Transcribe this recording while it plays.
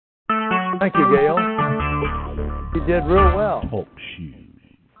Thank you, Gail. You did real well. Talk shoes.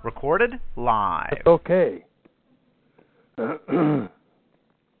 Recorded live. That's okay. 1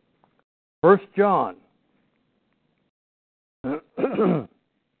 John.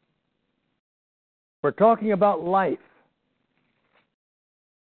 We're talking about life.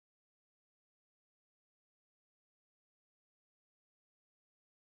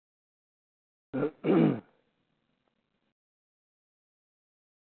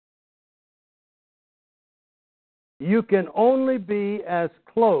 You can only be as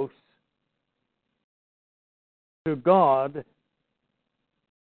close to God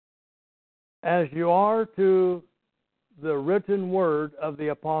as you are to the written word of the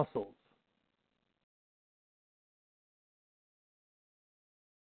apostles.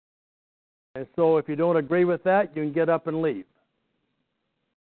 And so if you don't agree with that, you can get up and leave.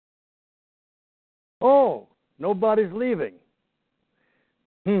 Oh, nobody's leaving.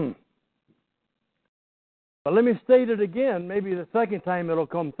 But let me state it again, maybe the second time it'll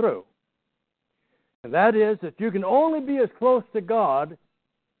come through. And that is that you can only be as close to God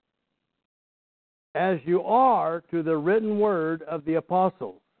as you are to the written word of the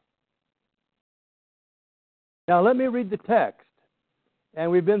apostles. Now let me read the text.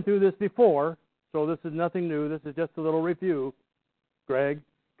 And we've been through this before, so this is nothing new. This is just a little review, Greg,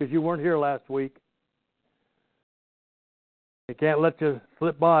 because you weren't here last week. I can't let you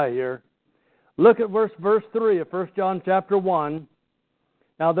slip by here. Look at verse 3 of 1 John chapter 1.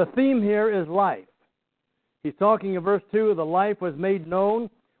 Now the theme here is life. He's talking in verse 2, the life was made known.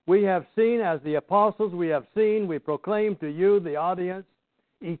 We have seen, as the apostles we have seen, we proclaim to you, the audience,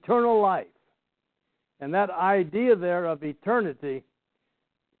 eternal life. And that idea there of eternity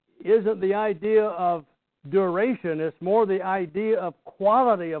isn't the idea of duration. It's more the idea of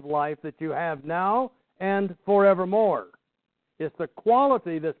quality of life that you have now and forevermore. It's the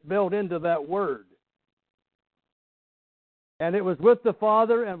quality that's built into that word. And it was with the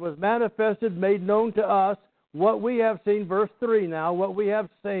Father and was manifested, made known to us, what we have seen, verse 3 now, what we have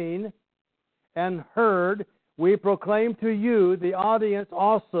seen and heard, we proclaim to you, the audience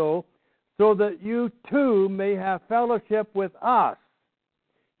also, so that you too may have fellowship with us.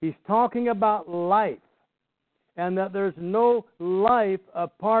 He's talking about life, and that there's no life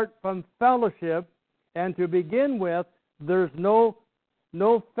apart from fellowship, and to begin with, there's no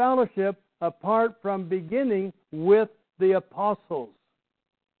fellowship apart from beginning with the apostles.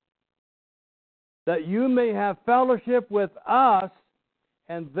 That you may have fellowship with us,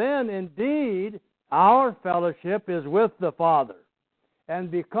 and then indeed our fellowship is with the Father. And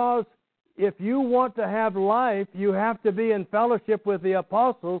because if you want to have life, you have to be in fellowship with the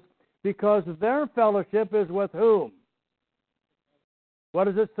apostles, because their fellowship is with whom? What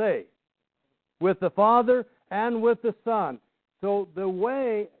does it say? With the Father and with the Son. So the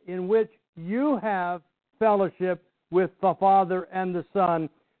way in which you have fellowship with the Father and the Son,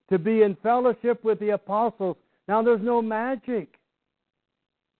 to be in fellowship with the apostles. Now there's no magic.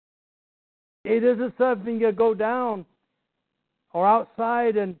 It isn't something you go down or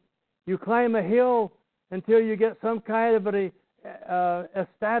outside and you climb a hill until you get some kind of an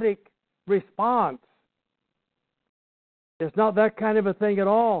ecstatic response. It's not that kind of a thing at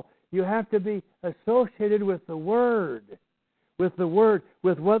all. You have to be associated with the Word, with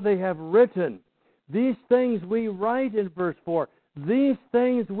what they have written. These things we write in verse 4. These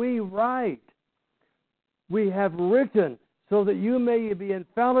things we write. We have written so that you may be in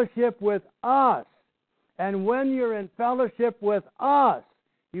fellowship with us. And when you're in fellowship with us,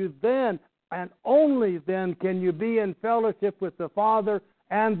 you then, and only then, can you be in fellowship with the Father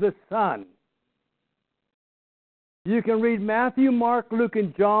and the Son. You can read Matthew, Mark, Luke,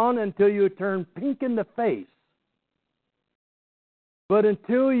 and John until you turn pink in the face. But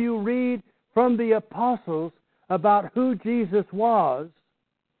until you read from the apostles about who Jesus was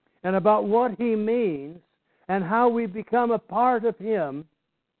and about what he means and how we become a part of him,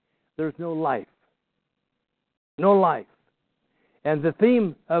 there's no life. No life. And the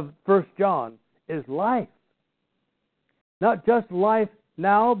theme of 1 John is life. Not just life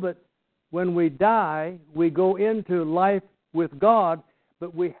now, but when we die, we go into life with God,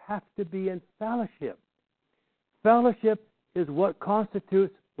 but we have to be in fellowship. Fellowship is what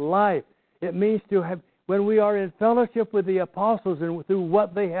constitutes life. It means to have, when we are in fellowship with the apostles and through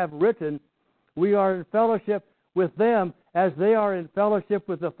what they have written, we are in fellowship with them as they are in fellowship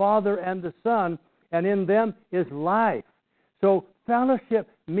with the Father and the Son, and in them is life. So fellowship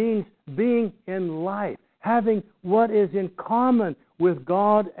means being in life, having what is in common with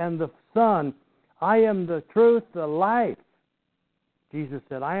God and the Son. I am the truth, the life. Jesus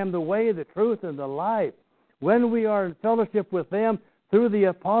said, I am the way, the truth, and the life. When we are in fellowship with them through the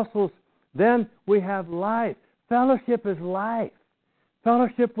apostles, then we have life. Fellowship is life.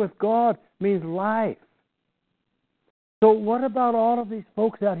 Fellowship with God means life. So what about all of these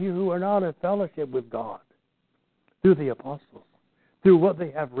folks out here who are not in fellowship with God? Through the apostles, through what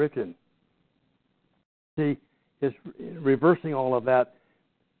they have written. See, it's reversing all of that.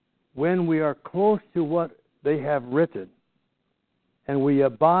 When we are close to what they have written, and we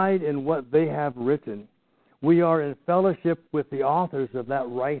abide in what they have written, we are in fellowship with the authors of that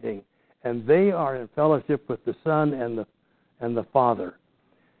writing, and they are in fellowship with the Son and the Father.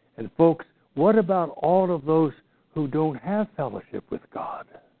 And folks, what about all of those who don't have fellowship with God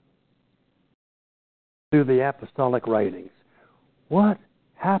through the apostolic writings? What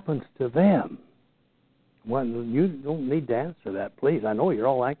happens to them? Well, you don't need to answer that, please. I know you're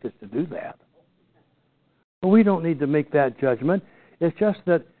all anxious to do that. But we don't need to make that judgment. It's just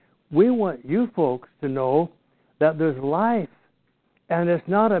that we want you folks to know that there's life, and it's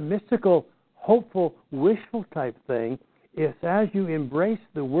not a mystical, hopeful, wishful type thing. It's as you embrace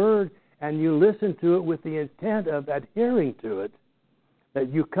the Word and you listen to it with the intent of adhering to it,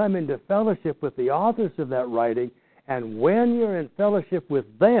 that you come into fellowship with the authors of that writing, and when you're in fellowship with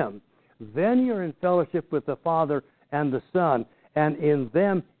them, then you're in fellowship with the Father and the Son, and in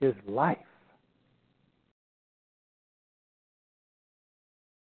them is life.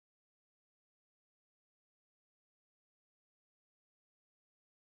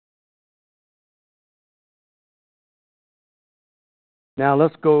 Now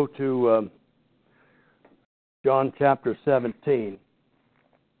let's go to John chapter 17.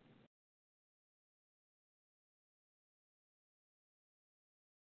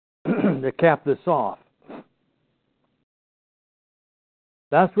 To cap this off.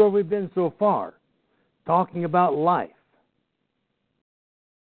 That's where we've been so far, talking about life.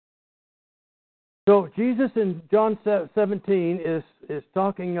 So Jesus in John 17 is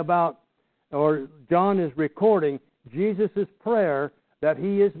talking about, or John is recording Jesus' prayer that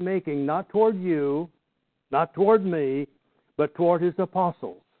he is making, not toward you, not toward me, but toward his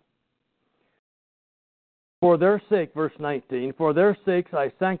apostles. For their sake, verse 19, for their sakes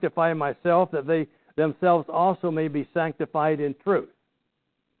I sanctify myself, that they themselves also may be sanctified in truth.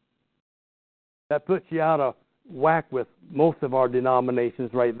 That puts you out of whack with most of our denominations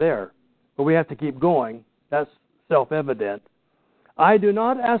right there. But we have to keep going. That's self-evident. I do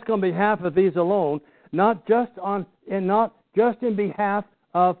not ask on behalf of these alone, not just in behalf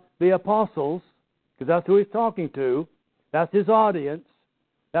of the apostles, because that's who he's talking to. That's his audience.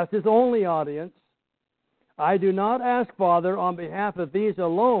 That's his only audience. I do not ask, Father, on behalf of these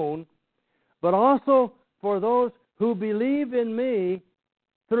alone, but also for those who believe in me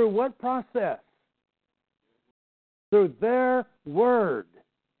through what process? Through their word.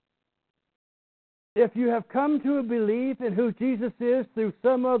 If you have come to a belief in who Jesus is through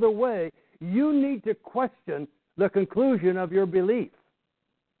some other way, you need to question the conclusion of your belief.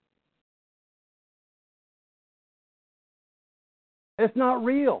 It's not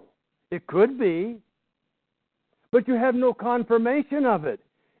real. It could be, but you have no confirmation of it.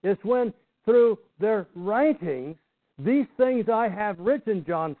 It's when through their writings, these things I have written,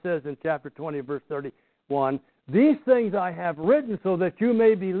 John says in chapter 20, verse 31, these things I have written so that you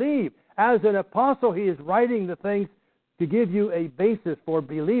may believe. As an apostle, he is writing the things to give you a basis for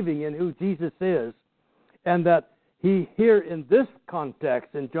believing in who Jesus is. And that he here in this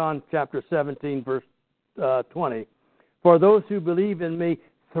context, in John chapter 17, verse 20, for those who believe in me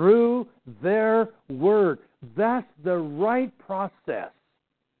through their word. That's the right process.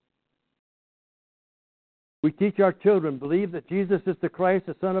 We teach our children, believe that Jesus is the Christ,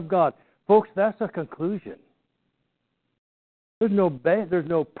 the Son of God. Folks, that's a conclusion. There's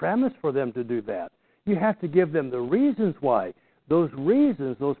no premise for them to do that. You have to give them the reasons why. Those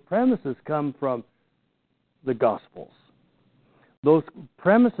reasons, those premises come from the Gospels. Those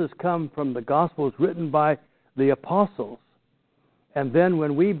premises come from the Gospels written by the apostles. And then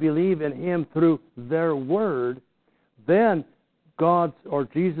when we believe in him through their word, then God's or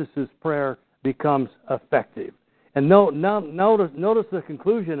Jesus' prayer becomes effective. And notice the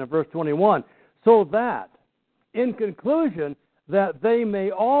conclusion of verse 21. So that, in conclusion, that they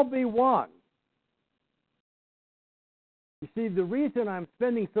may all be one. You see, the reason I'm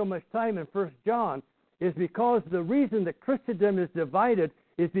spending so much time in 1 John is because the reason that Christendom is divided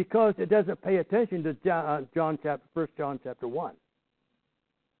is because it doesn't pay attention to 1 John chapter 1.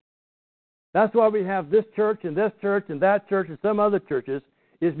 That's why we have this church and that church and some other churches,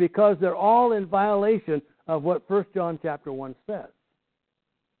 is because they're all in violation of what 1 John chapter 1 says.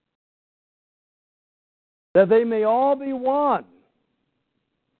 That they may all be one.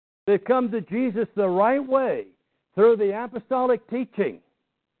 They come to Jesus the right way, through the apostolic teaching.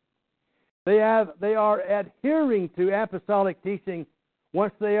 They are adhering to apostolic teaching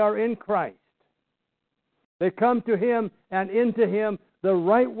once they are in Christ. They come to Him and into Him the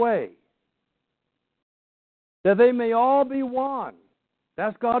right way, that they may all be one.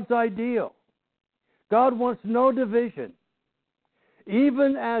 That's God's ideal. God wants no division.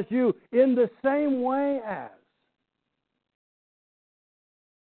 Even as you, in the same way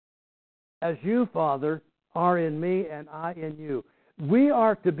as you, Father, are in me and I in you. We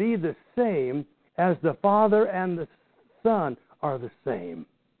are to be the same as the Father and the Son are the same.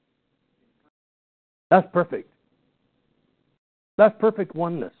 That's perfect. That's perfect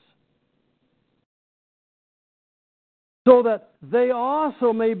oneness. So that they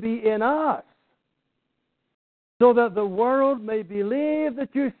also may be in us, so that the world may believe that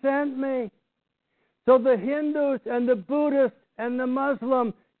you sent me. So the Hindus and the Buddhists and the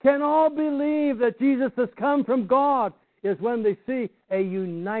Muslim can all believe that Jesus has come from God, is when they see a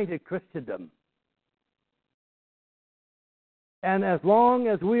united Christendom. And as long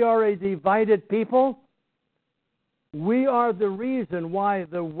as we are a divided people, we are the reason why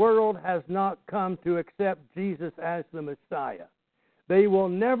the world has not come to accept Jesus as the Messiah. They will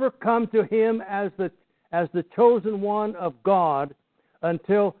never come to Him as the chosen one of God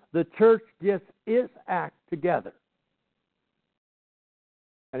until the church gets its act together.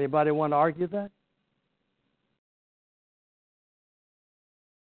 Anybody want to argue that?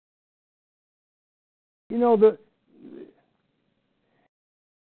 You know,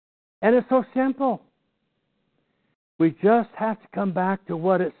 and it's so simple. We just have to come back to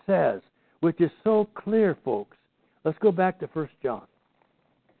what it says, which is so clear, folks. Let's go back to 1 John.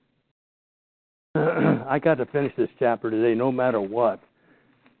 I got to finish this chapter today, no matter what.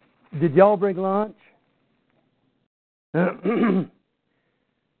 Did y'all bring lunch?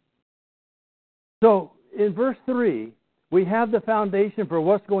 So, in verse 3, we have the foundation for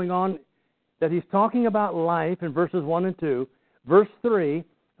what's going on, that he's talking about life in verses 1 and 2. Verse 3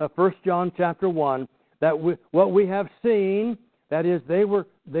 of 1 John chapter 1, that what we have seen, that is, they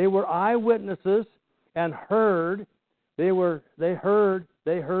were eyewitnesses and heard. They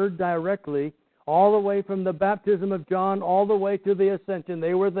heard directly, all the way from the baptism of John all the way to the ascension.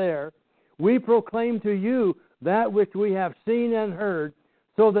 They were there. We proclaim to you that which we have seen and heard,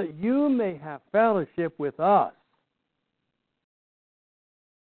 so that you may have fellowship with us.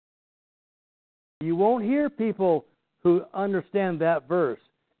 You won't hear people who understand that verse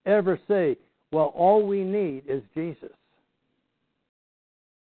ever say, well, all we need is Jesus.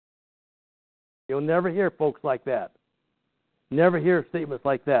 You'll never hear folks like that. Never hear statements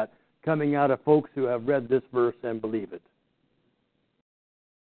like that coming out of folks who have read this verse and believe it.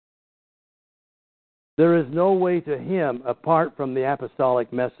 There is no way to Him apart from the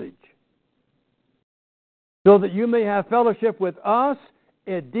apostolic message. So that you may have fellowship with us.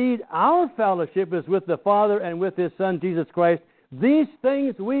 Indeed, our fellowship is with the Father and with His Son, Jesus Christ. These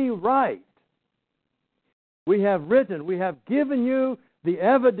things we write. We have written, we have given you the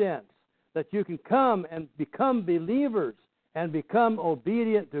evidence that you can come and become believers and become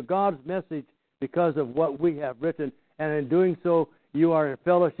obedient to God's message because of what we have written. And in doing so, you are in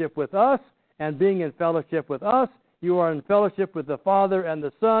fellowship with us. And being in fellowship with us, you are in fellowship with the Father and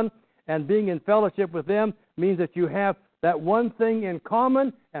the Son. And being in fellowship with them means that you have that one thing in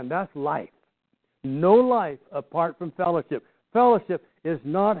common, and that's life. No life apart from fellowship. Fellowship is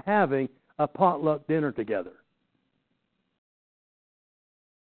not having a potluck dinner together.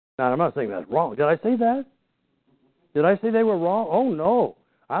 Now, I'm not saying that's wrong. Did I say that? Did I say they were wrong? Oh, no.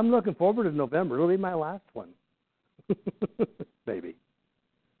 I'm looking forward to November. It'll be my last one. Maybe.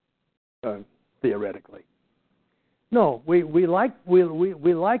 Theoretically. No, we like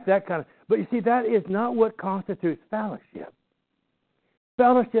that kind of... But you see, that is not what constitutes fellowship.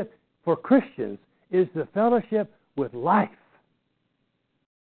 Fellowship for Christians is the fellowship with life.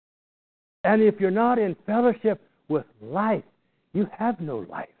 And if you're not in fellowship with life, you have no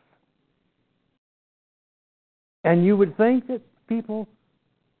life. And you would think that people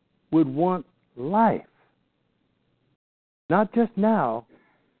would want life. Not just now,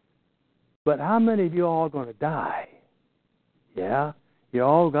 but how many of you all are going to die? Yeah? You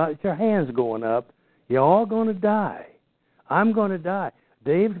all got your hands going up. You're all going to die. I'm going to die.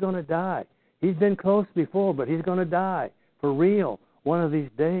 Dave's going to die. He's been close before, but he's going to die. For real, one of these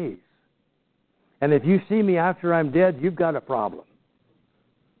days. And if you see me after I'm dead, you've got a problem.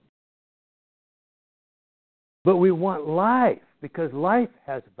 But we want life, because life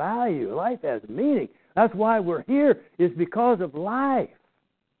has value. Life has meaning. That's why we're here, is because of life.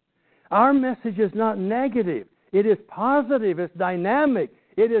 Our message is not negative. It is positive. It's dynamic.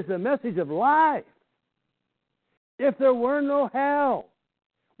 It is a message of life. If there were no hell,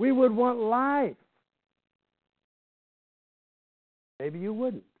 We would want life. Maybe you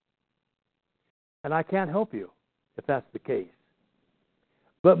wouldn't. And I can't help you if that's the case.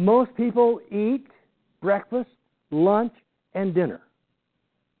 But most people eat breakfast, lunch, and dinner.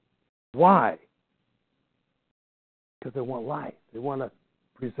 Why? Because they want life. They want to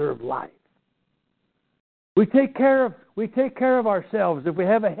preserve life. We take care of ourselves. If we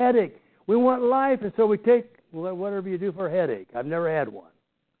have a headache, we want life, and so we take whatever you do for a headache. I've never had one.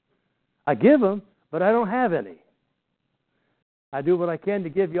 I give them, but I don't have any. I do what I can to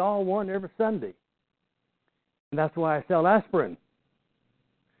give you all one every Sunday. And that's why I sell aspirin.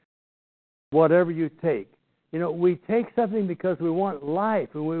 Whatever you take. You know, we take something because we want life,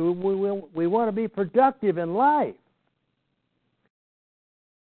 and we want to be productive in life.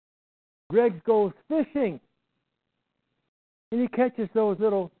 Greg goes fishing, and he catches those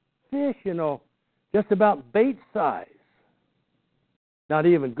little fish, you know, just about bait size. Not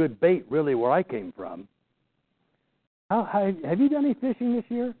even good bait, really, where I came from. Have you done any fishing this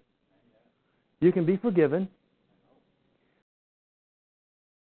year? You can be forgiven.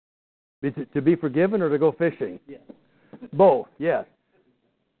 Is it to be forgiven or to go fishing? Yes. Both, yes.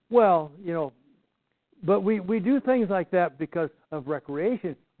 Well, you know, but we do things like that because of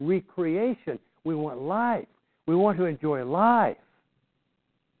recreation. We want life. We want to enjoy life.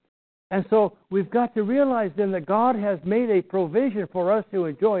 And so we've got to realize then that God has made a provision for us to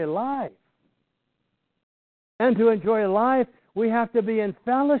enjoy life. And to enjoy life, we have to be in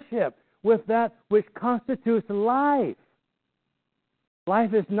fellowship with that which constitutes life.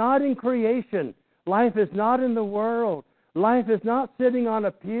 Life is not in creation. Life is not in the world. Life is not sitting on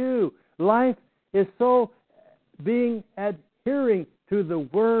a pew. Life is so being adhering to the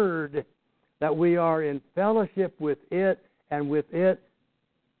Word that we are in fellowship with it, and with it,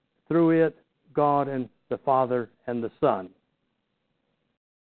 through it, God and the Father and the Son.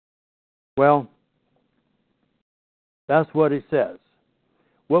 Well, that's what he says.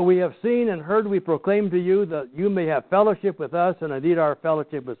 What we have seen and heard we proclaim to you, that you may have fellowship with us, and indeed our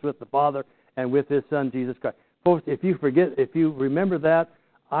fellowship is with the Father and with His Son, Jesus Christ. Folks, if you remember that,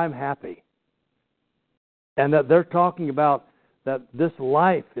 I'm happy. And that they're talking about that this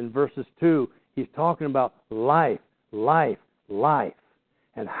life in verses 2, he's talking about life, life, life,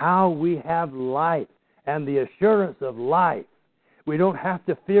 and how we have life and the assurance of life. We don't have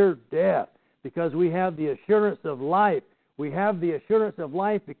to fear death because we have the assurance of life. We have the assurance of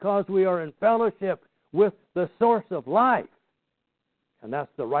life because we are in fellowship with the source of life. And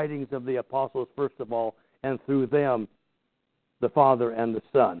that's the writings of the apostles, first of all, and through them, the Father and the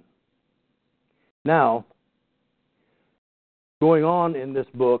Son. Now, going on in this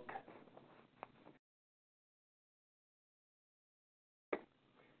book,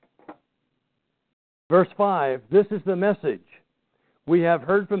 verse 5, this is the message. We have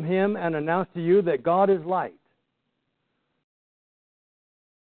heard from Him and announced to you that God is light.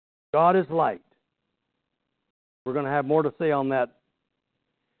 God is light. We're going to have more to say on that.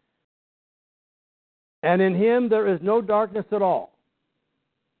 And in Him there is no darkness at all.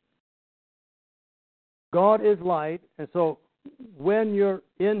 God is light, and so when you're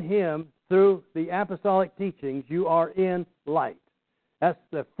in Him through the apostolic teachings, you are in light. That's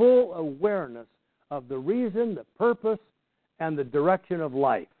the full awareness of the reason, the purpose, and the direction of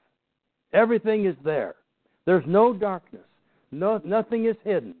life. Everything is there. There's no darkness. Nothing is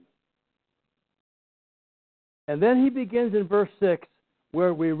hidden. And then he begins in verse 6,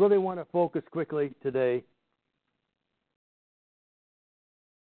 where we really want to focus quickly today.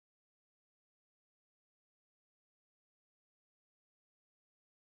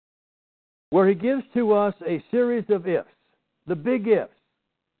 Where he gives to us a series of ifs, the big ifs.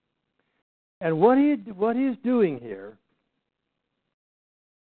 And what he's doing here,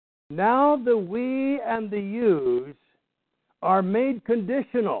 now the we and the yous are made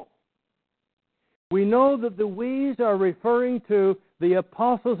conditional. We know that the we's are referring to the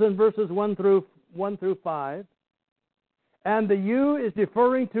apostles in verses 1 through 5, and the you is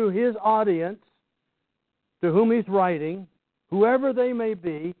referring to his audience, to whom he's writing, whoever they may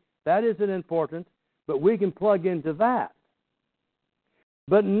be. That isn't important, but we can plug into that.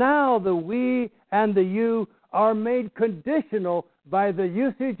 But now the we and the you are made conditional by the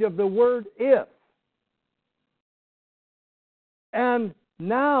usage of the word if. And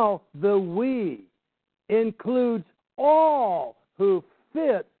now the we includes all who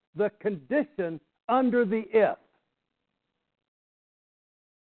fit the condition under the if.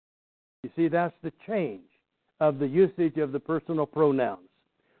 You see, that's the change of the usage of the personal pronouns.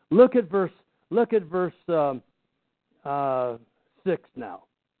 Look at verse 6 now.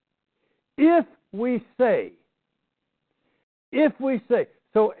 If we say,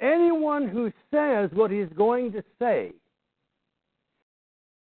 So anyone who says what he's going to say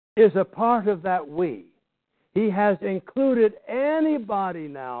is a part of that we. He has included anybody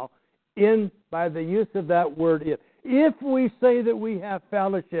now in by the use of that word if. If we say that we have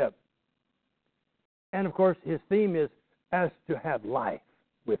fellowship, and of course his theme is as to have life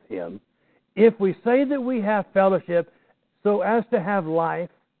with him. If we say that we have fellowship so as to have life,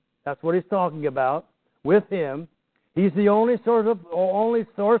 that's what he's talking about, with him. He's the only source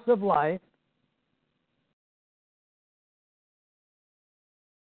of life.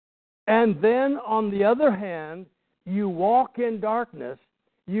 And then, on the other hand, you walk in darkness.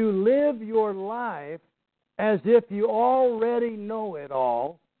 You live your life as if you already know it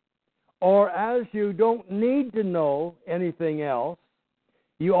all, or as you don't need to know anything else.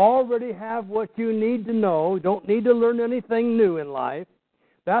 You already have what you need to know. Don't need to learn anything new in life.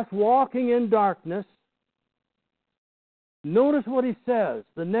 That's walking in darkness. Notice what he says,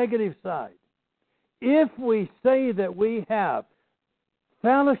 the negative side. If we say that we have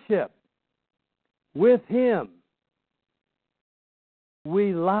fellowship with him,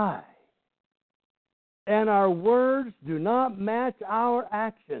 we lie. And our words do not match our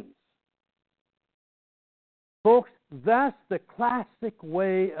actions. Folks, that's the classic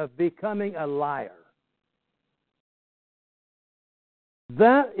way of becoming a liar.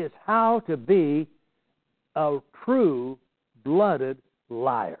 That is how to be a true-blooded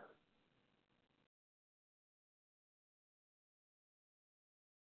liar.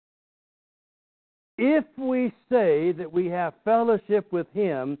 If we say that we have fellowship with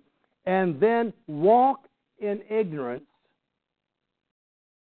him and then walk in ignorance,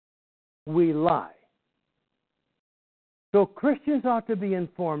 we lie. So Christians ought to be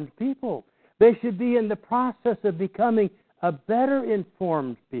informed people. They should be in the process of becoming a better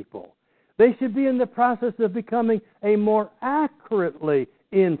informed people. They should be in the process of becoming a more accurately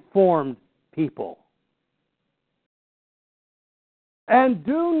informed people. And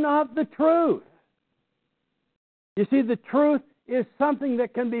do not the truth. You see, the truth is something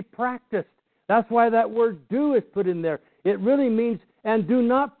that can be practiced. That's why that word do is put in there. It really means, and do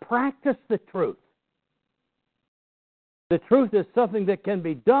not practice the truth. The truth is something that can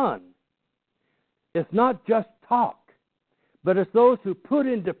be done. It's not just talk, but it's those who put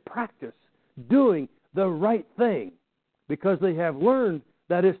into practice doing the right thing because they have learned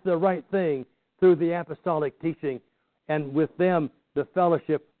that it's the right thing through the apostolic teaching and with them the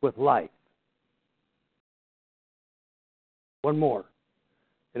fellowship with life. One more.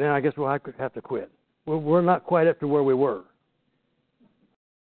 And then I guess we'll have to quit. We're not quite up to where we were.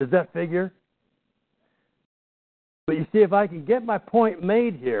 Does that figure? But you see, if I can get my point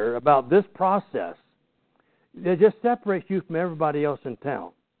made here about this process, it just separates you from everybody else in town.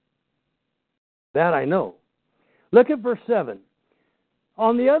 That I know. Look at verse 7.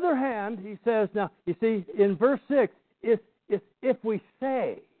 On the other hand, he says, now, you see, in verse 6, if we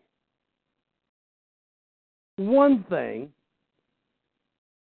say one thing,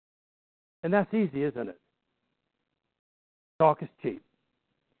 and that's easy, isn't it? Talk is cheap.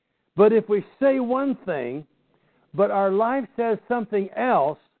 But if we say one thing, but our life says something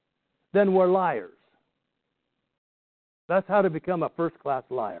else, then we're liars. That's how to become a first-class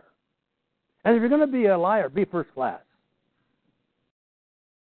liar. And if you're going to be a liar, be first class.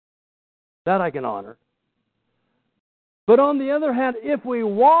 That I can honor. But on the other hand, if we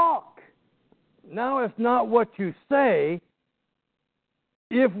walk, now it's not what you say,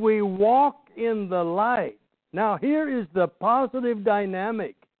 if we walk in the light. Now here is the positive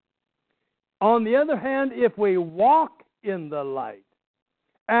dynamic. On the other hand, if we walk in the light,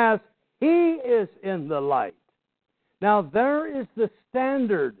 as he is in the light. Now there is the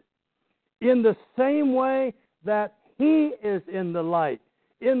standard. In the same way that he is in the light,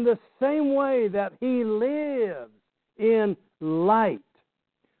 in the same way that he lives in light.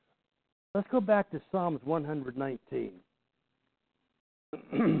 Let's go back to Psalms 119.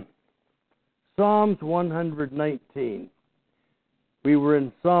 Psalms 119. We were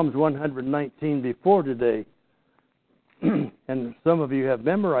in Psalms 119 before today, and some of you have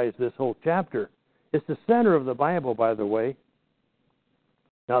memorized this whole chapter. It's the center of the Bible, by the way.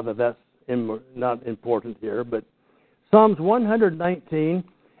 Now that that's not important here, but Psalms 119,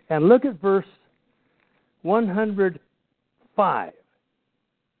 and look at verse 105.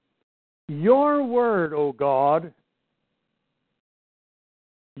 Your word, O God,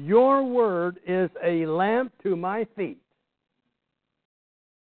 your word is a lamp to my feet.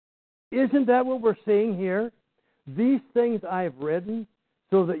 Isn't that what we're seeing here? These things I have written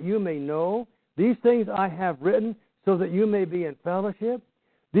so that you may know. These things I have written so that you may be in fellowship.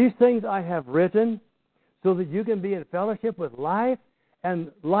 These things I have written so that you can be in fellowship with life.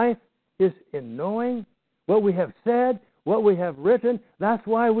 And life is in knowing what we have said, what we have written. That's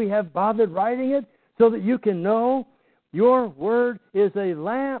why we have bothered writing it, so that you can know your word is a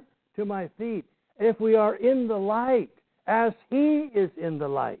lamp to my feet. If we are in the light, as He is in the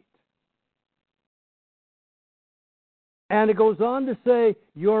light. And it goes on to say,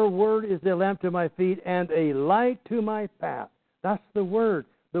 your word is a lamp to my feet and a light to my path. That's the word.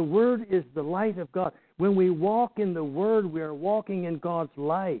 The word is the light of God. When we walk in the word, we are walking in God's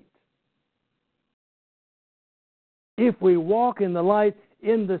light. If we walk in the light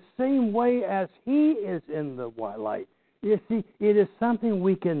in the same way as He is in the light, you see, it is something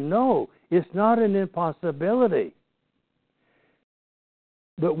we can know. It's not an impossibility.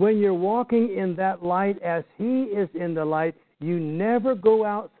 But when you're walking in that light as He is in the light, you never go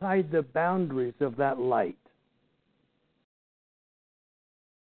outside the boundaries of that light.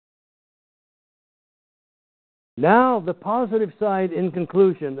 Now, the positive side in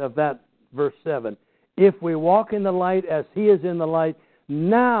conclusion of that verse 7. If we walk in the light as He is in the light,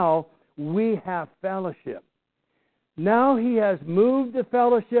 now we have fellowship. Now He has moved the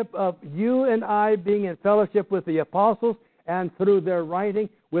fellowship of you and I being in fellowship with the apostles and through their writing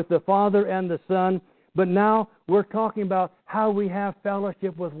with the Father and the Son. But now we're talking about how we have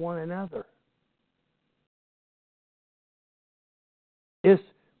fellowship with one another.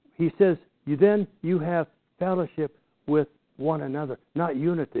 He says, you have fellowship with one another. Not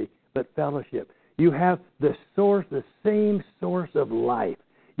unity, but fellowship. You have the same source of life.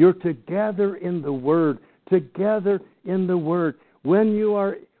 You're together in the Word. Together in the Word. When you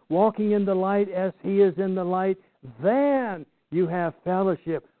are walking in the light as He is in the light, then you have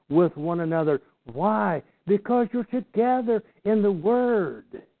fellowship with one another. Why? Because you're together in the Word.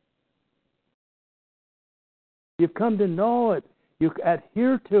 You've come to know it. You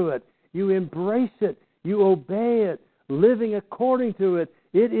adhere to it. You embrace it. You obey it, living according to it.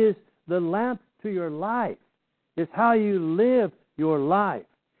 It is the lamp to your life. It's how you live your life.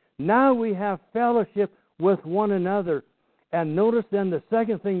 Now we have fellowship with one another. And notice then the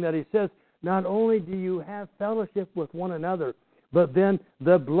second thing that he says, not only do you have fellowship with one another, but then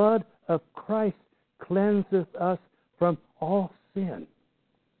the blood of Christ cleanseth us from all sin.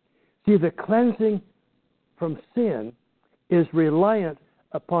 See, the cleansing from sin is reliant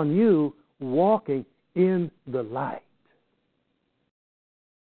upon you walking in the light.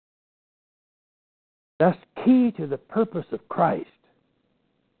 That's key to the purpose of Christ.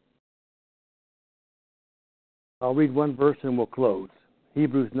 I'll read one verse and we'll close.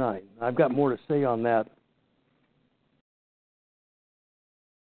 Hebrews 9. I've got more to say on that.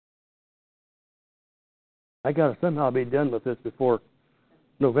 I got to somehow be done with this before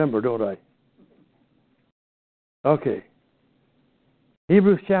November, don't I? Okay.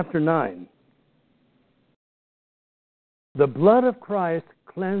 Hebrews chapter 9. The blood of Christ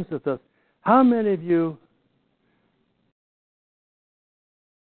cleanseth us. How many of you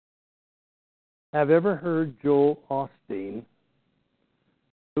have ever heard Joel Osteen,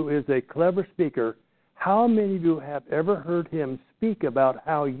 who is a clever speaker? How many of you have ever heard him speak about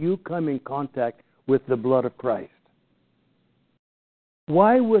how you come in contact with the blood of Christ?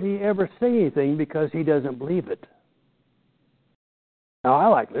 Why would he ever say anything? Because he doesn't believe it. Now, I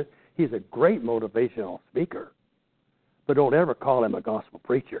like this. He's a great motivational speaker. But don't ever call him a gospel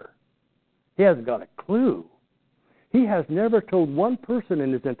preacher. He hasn't got a clue. He has never told one person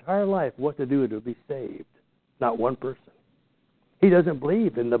in his entire life what to do to be saved. Not one person. He doesn't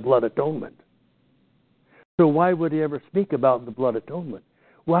believe in the blood atonement. So why would he ever speak about the blood atonement?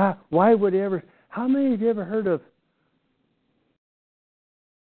 Why would he ever... How many of you ever heard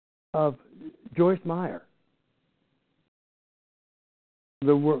of Joyce Meyer?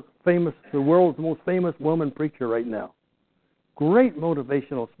 The world's most famous woman preacher right now. Great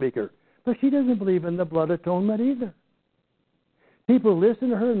motivational speaker. But she doesn't believe in the blood atonement either. People listen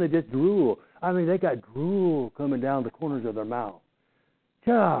to her and they just drool. I mean, they got drool coming down the corners of their mouth.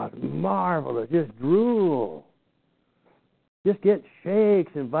 Just marvelous. Just drool. Just get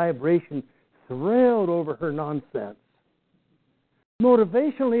shakes and vibrations, thrilled over her nonsense.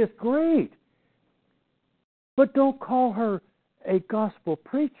 Motivationally, it's great. But don't call her a gospel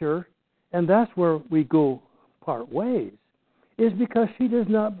preacher, and that's where we go part ways, is because she does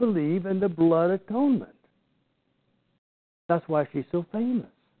not believe in the blood atonement. That's why she's so famous.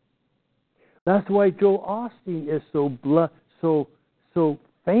 That's why Joel Osteen is so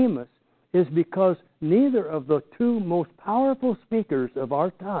famous, is because neither of the two most powerful speakers of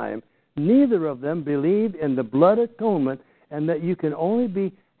our time, neither of them believe in the blood atonement and that you can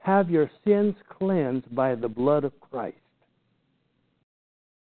only have your sins cleansed by the blood of Christ.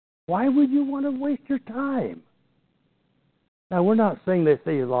 Why would you want to waste your time? Now, we're not saying they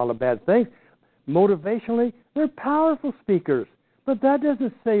say a lot of bad things. Motivationally, they're powerful speakers. But that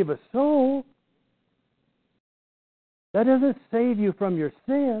doesn't save a soul. That doesn't save you from your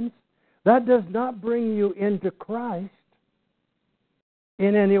sins. That does not bring you into Christ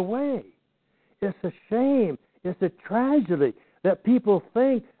in any way. It's a shame. It's a tragedy that people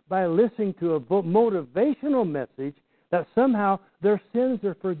think by listening to a motivational message that somehow their sins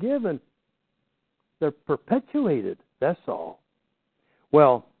are forgiven. They're perpetuated. That's all.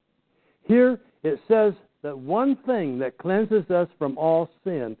 Well, here it says that one thing that cleanses us from all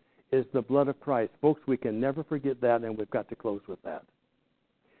sin is the blood of Christ. Folks, we can never forget that, and we've got to close with that.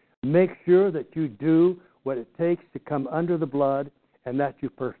 Make sure that you do what it takes to come under the blood, and that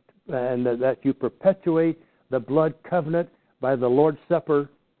you perpetuate the blood covenant by the Lord's Supper,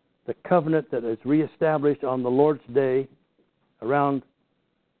 the covenant that is reestablished on the Lord's Day around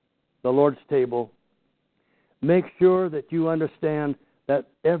the Lord's table. Make sure that you understand that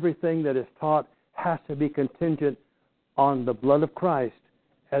everything that is taught has to be contingent on the blood of Christ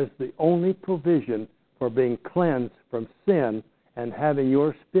as the only provision for being cleansed from sin and having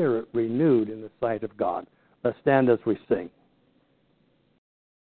your spirit renewed in the sight of God. Let's stand as we sing.